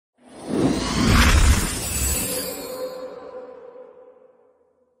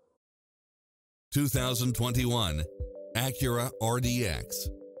2021 Acura RDX.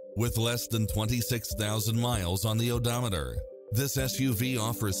 With less than 26,000 miles on the odometer, this SUV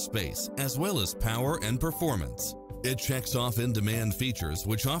offers space as well as power and performance. It checks off in-demand features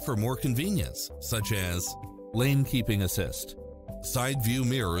which offer more convenience, such as lane keeping assist, side view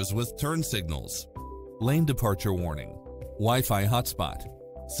mirrors with turn signals, lane departure warning, Wi-Fi hotspot,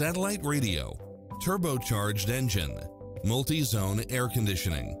 satellite radio, turbocharged engine, multi-zone air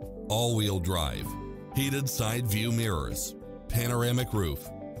conditioning, all-wheel drive, heated side view mirrors, panoramic roof,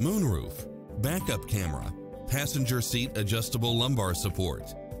 moonroof, backup camera, passenger seat adjustable lumbar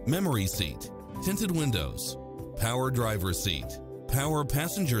support, memory seat, tinted windows, power driver seat, power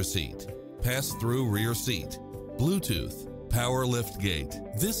passenger seat, pass-through rear seat, Bluetooth, power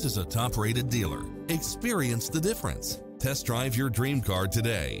liftgate. This is a top-rated dealer. Experience the difference. Test drive your dream car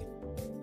today.